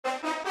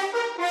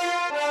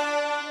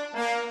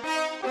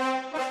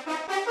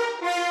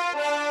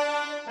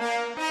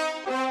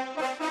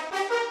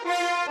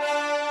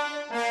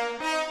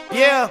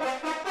Yeah.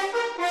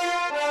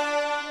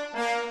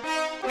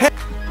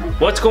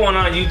 What's going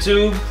on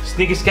YouTube?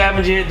 Sneaker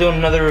Scavenger here doing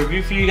another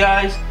review for you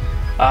guys.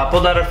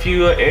 Pulled out a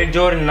few Air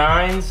Jordan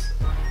 9s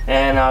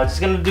and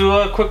just gonna do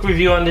a quick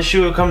review on this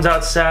shoe. It comes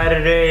out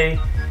Saturday,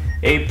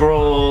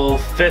 April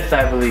 5th,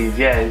 I believe.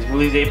 Yeah, it's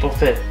released April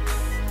 5th.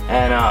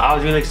 And I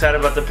was really excited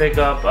about the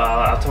pickup.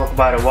 I'll talk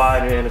about it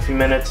why in a few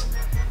minutes.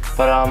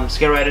 But let's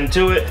get right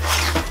into it.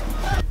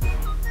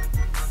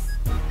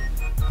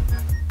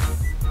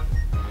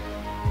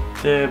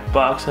 There,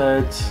 box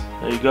heads.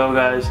 There you go,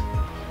 guys.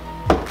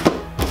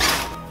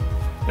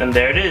 And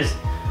there it is.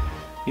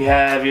 You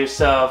have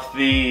yourself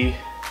the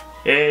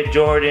Air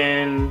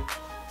Jordan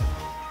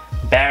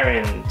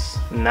Barons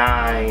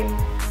 9.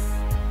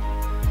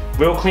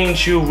 Real clean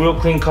shoe, real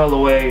clean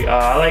colorway.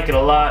 I like it a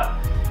lot.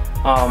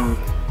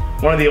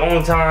 One of the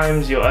only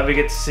times you'll ever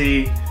get to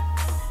see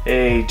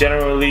a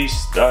general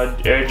release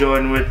Air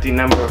Jordan with the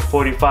number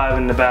 45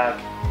 in the back.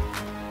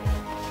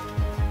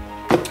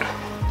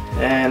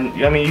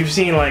 And I mean, you've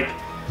seen like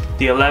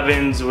the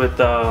 11s with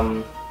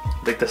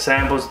like the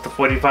samples with the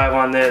 45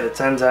 on there. The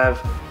 10s have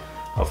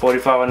a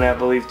 45 on there, I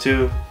believe,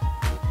 too.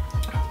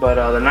 But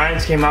the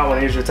 9s came out when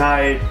he was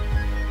retired,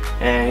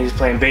 and he's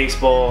playing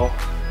baseball,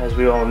 as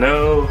we all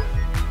know.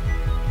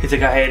 He took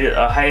a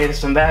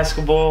hiatus from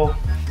basketball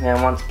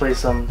and wanted to play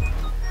some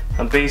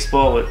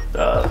baseball,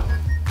 but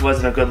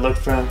wasn't a good look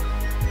for him.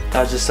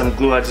 That was just some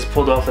glue I just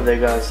pulled off of there,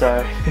 guys.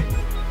 Sorry.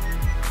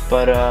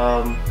 But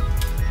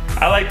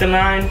I like the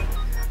 9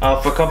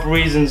 for a couple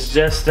reasons.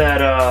 Just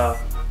that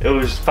it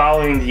was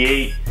following the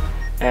 8,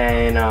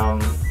 and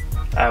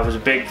I was a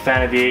big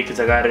fan of the 8 because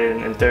I got it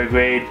in 3rd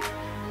grade.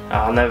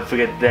 I'll never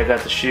forget that I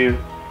got the shoe.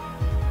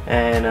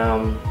 And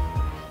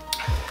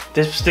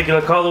this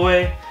particular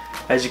colorway,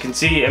 as you can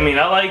see, I mean,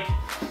 I like,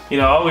 I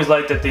always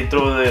like that they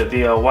throw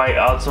the white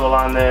outsole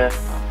on there.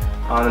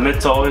 The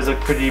midsole always look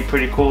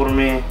pretty cool to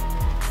me.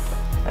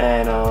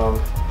 And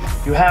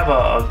you have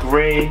a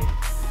gray.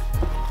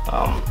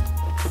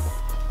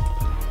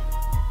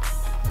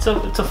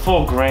 It's a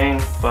full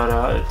grain, but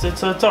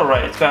it's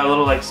alright. It's got a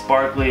little like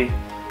sparkly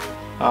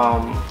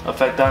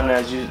effect on it,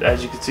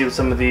 as you can see with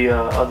some of the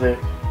other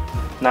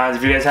 9s.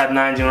 If you guys have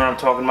 9s, you know what I'm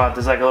talking about.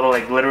 There's like a little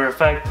like glitter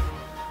effect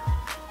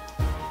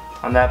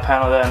on that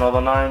panel there and all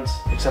the 9s,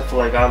 except for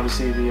like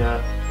obviously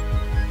the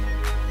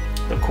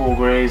cool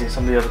grays and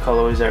some of the other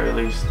colorways that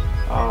released.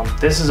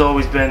 This has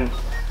always been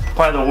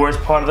probably the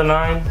worst part of the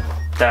 9.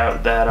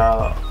 That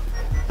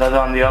leather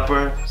on the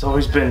upper, it's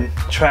always been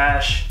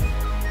trash.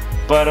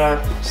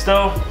 But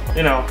still,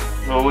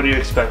 well, what do you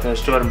expect in a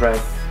Jordan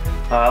brand?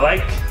 I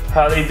like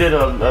how they did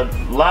a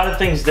lot of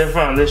things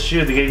different on this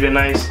shoe. They gave you a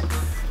nice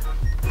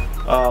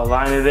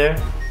liner there.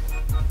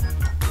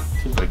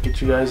 See if I can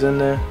get you guys in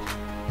there.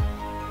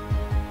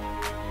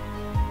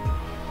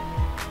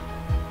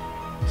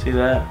 See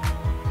that?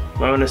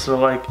 Reminiscent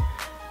of like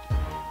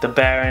the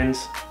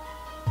Barons,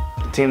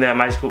 the team that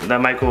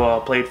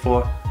Michael played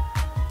for,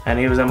 and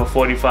he was number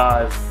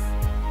 45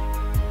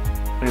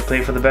 when he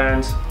played for the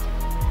Barons.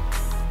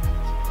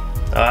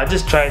 I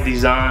just tried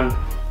these on.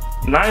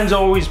 9's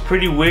always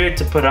pretty weird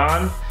to put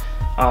on,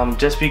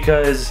 just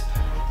because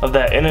of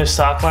that inner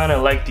sock line. I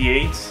like the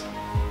 8s.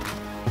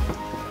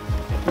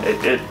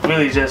 It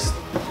really just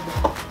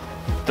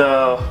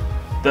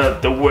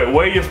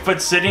where your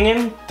foot's sitting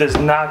in does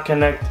not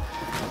connect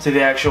to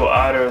the actual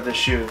outer of the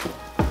shoe.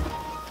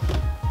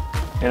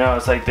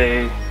 It's like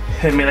they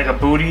made like a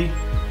booty,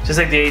 just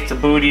like the 8's a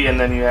booty, and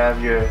then you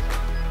have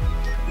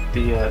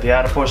the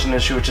outer portion of the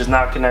shoe which is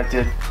not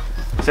connected.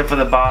 Except for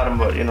the bottom,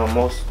 but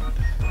most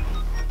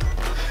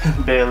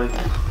barely.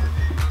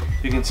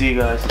 You can see,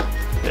 guys.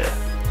 Yeah.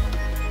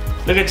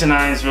 Look at your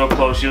 9s real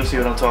close. You'll see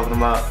what I'm talking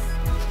about.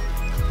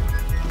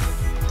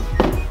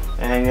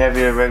 And you have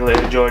your regular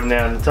Air Jordan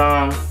there on the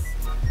tongue.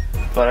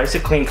 But it's a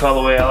clean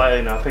colorway.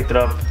 I picked it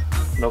up.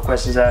 No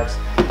questions asked.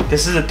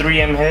 This is a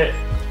 3M hit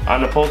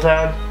on the pull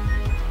tab.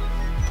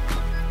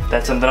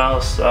 That's something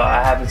else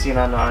I haven't seen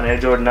on Air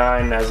Jordan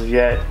 9 as of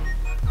yet.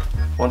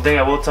 One thing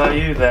I will tell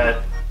you,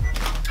 that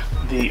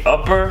the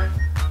upper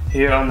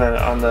here on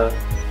the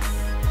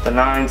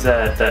 9s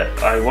that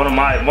are one of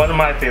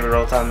my favorite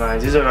all-time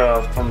 9s. These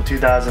are from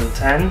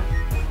 2010.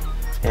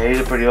 Yeah, these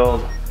are pretty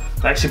old.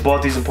 I actually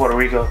bought these in Puerto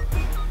Rico,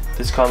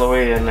 this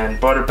colorway, and then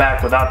brought it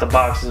back without the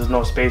box. There's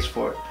no space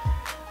for it.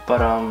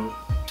 But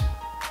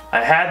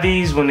I had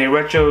these when they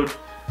retroed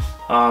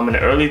in the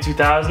early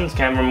 2000s.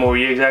 Can't remember what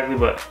year exactly,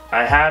 but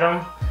I had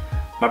them.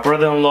 My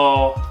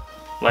brother-in-law,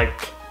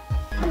 like,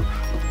 I'm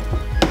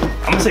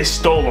gonna say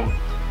stole them.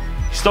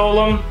 He stole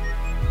them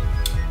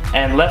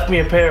and left me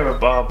a pair of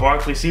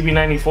Barkley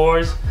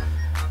CB94s.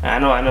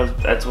 And I know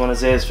that's one of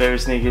Zay's favorite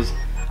sneakers.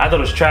 I thought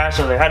it was trash.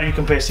 I was like, how do you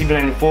compare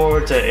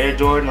CB94 to Air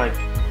Jordan? Like,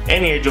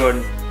 any Air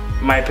Jordan,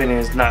 in my opinion,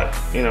 is not,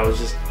 it's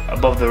just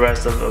above the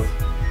rest of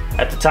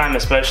at the time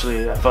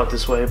especially, I felt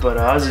this way. But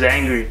I was just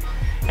angry,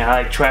 and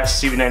I like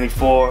trashed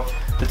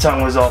CB94. The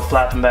tongue was all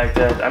flapping back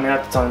there. I mean,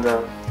 not the tongue,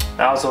 the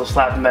outsole was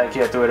flapping back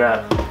here through it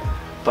out.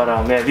 But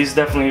yeah, these are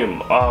definitely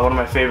one of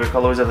my favorite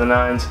colors of the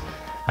 9s.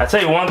 I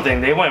tell you one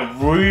thing, they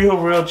went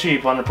real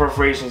cheap on the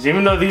perforations.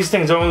 Even though these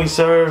things don't really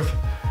serve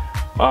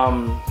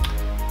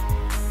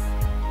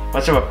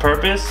much of a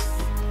purpose,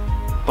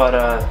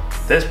 but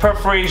there's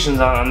perforations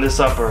on this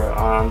upper,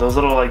 on those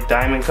little like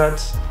diamond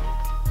cuts.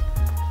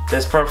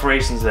 There's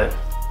perforations there.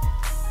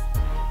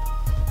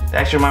 They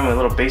actually remind me of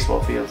little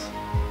baseball fields,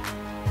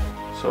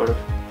 sort of.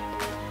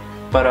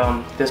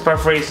 But there's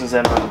perforations,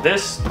 and on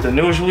this, the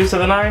newest release of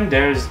the 9,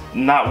 there's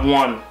not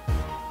one.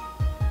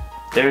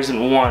 There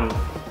isn't one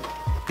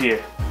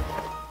here.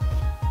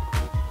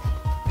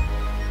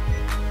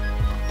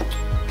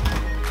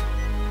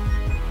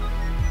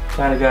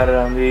 Kind of got it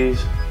on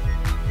these.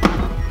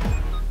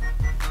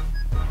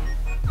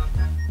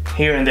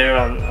 Here and there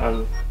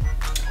on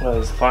what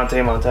is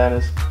Fontaine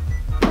Montanas.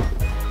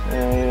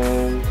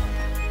 And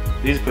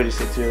these are pretty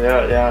sick too.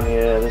 They're down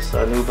here. This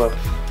Nuba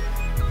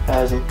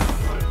has them.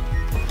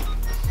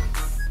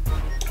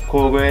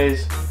 Cool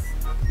grays.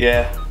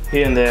 Yeah,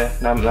 here and there.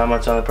 Not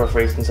much on the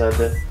perforation side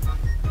there.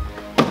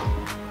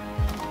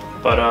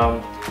 But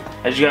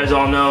as you guys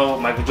all know,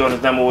 Michael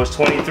Jordan's number was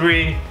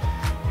 23.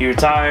 He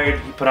retired.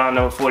 He put on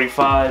number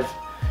 45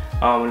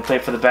 when he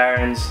played for the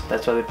Barons.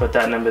 That's why they put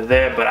that number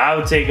there. But I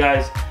would say,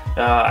 guys,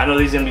 I know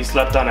these are gonna be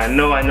slept on. I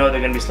know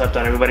they're gonna be slept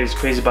on. Everybody's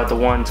crazy about the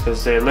ones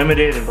because they're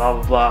limited and blah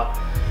blah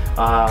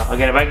blah.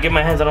 Again, if I can get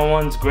my hands on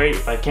ones, great.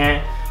 If I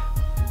can't,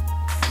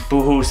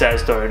 boo-hoo, sad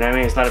story. You know what I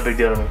mean? It's not a big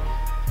deal to me.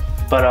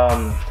 But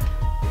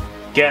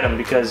get them,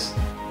 because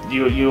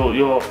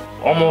you'll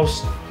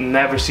almost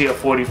never see a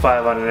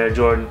 45 on an Air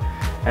Jordan.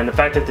 And the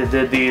fact that they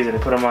did these and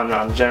they put them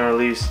on general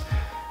release,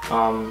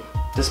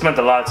 this meant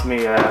a lot to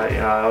me.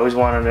 I always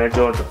wanted an Air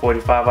Jordan with the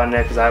 45 on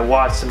there because I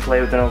watched him play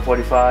with the number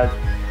 45.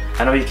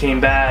 I know he came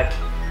back.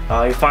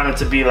 He found it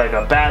to be like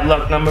a bad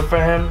luck number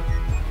for him,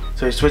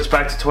 so he switched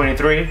back to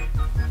 23.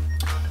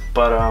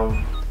 But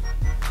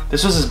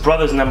this was his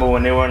brother's number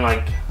when they were in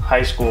like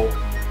high school,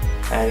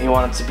 and he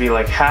wanted to be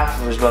like half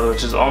of his brother,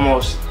 which is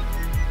almost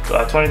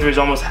 23 is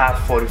almost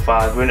half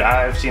 45.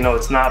 I obviously know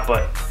it's not,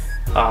 but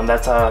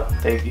that's how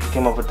he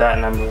came up with that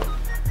number.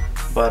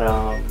 But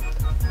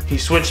he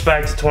switched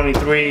back to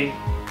 23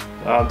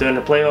 during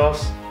the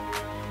playoffs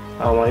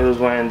when he was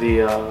wearing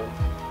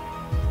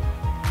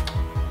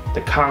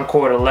the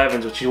Concord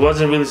 11s, which he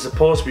wasn't really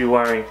supposed to be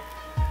wearing.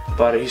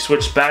 But he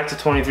switched back to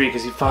 23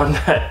 because he found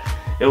that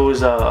it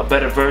was a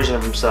better version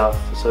of himself.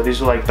 So these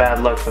were like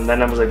bad luck for him. That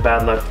number was like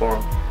bad luck for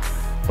him.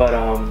 But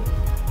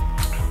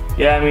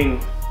yeah, I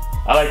mean,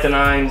 I like the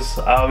 9s.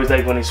 I always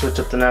like when he switched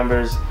up the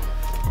numbers.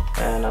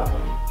 And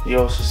you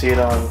also see it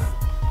on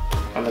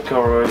the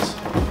Kilroys.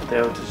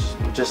 There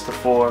with just the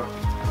 4.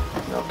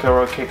 You know,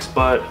 Kilroy kicks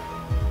butt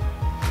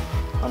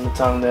on the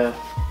tongue there.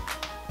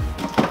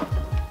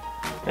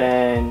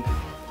 And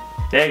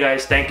yeah,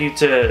 guys, thank you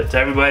to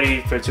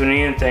everybody for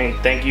tuning in.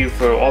 Thank you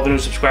for all the new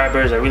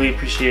subscribers. I really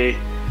appreciate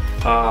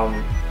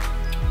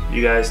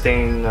you guys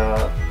staying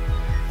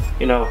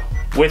you know,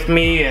 with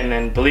me,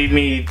 and believe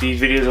me,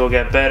 these videos will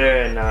get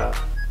better. And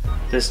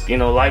just, you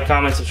know, like,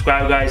 comment,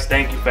 subscribe, guys.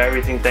 Thank you for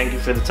everything. Thank you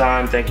for the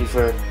time. Thank you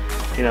for,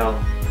 you know,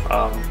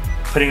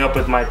 putting up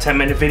with my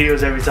 10-minute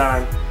videos every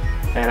time.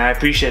 And I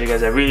appreciate it,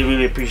 guys. I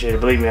really appreciate it.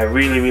 Believe me, I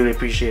really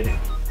appreciate it.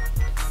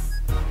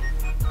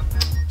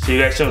 See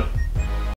you guys soon.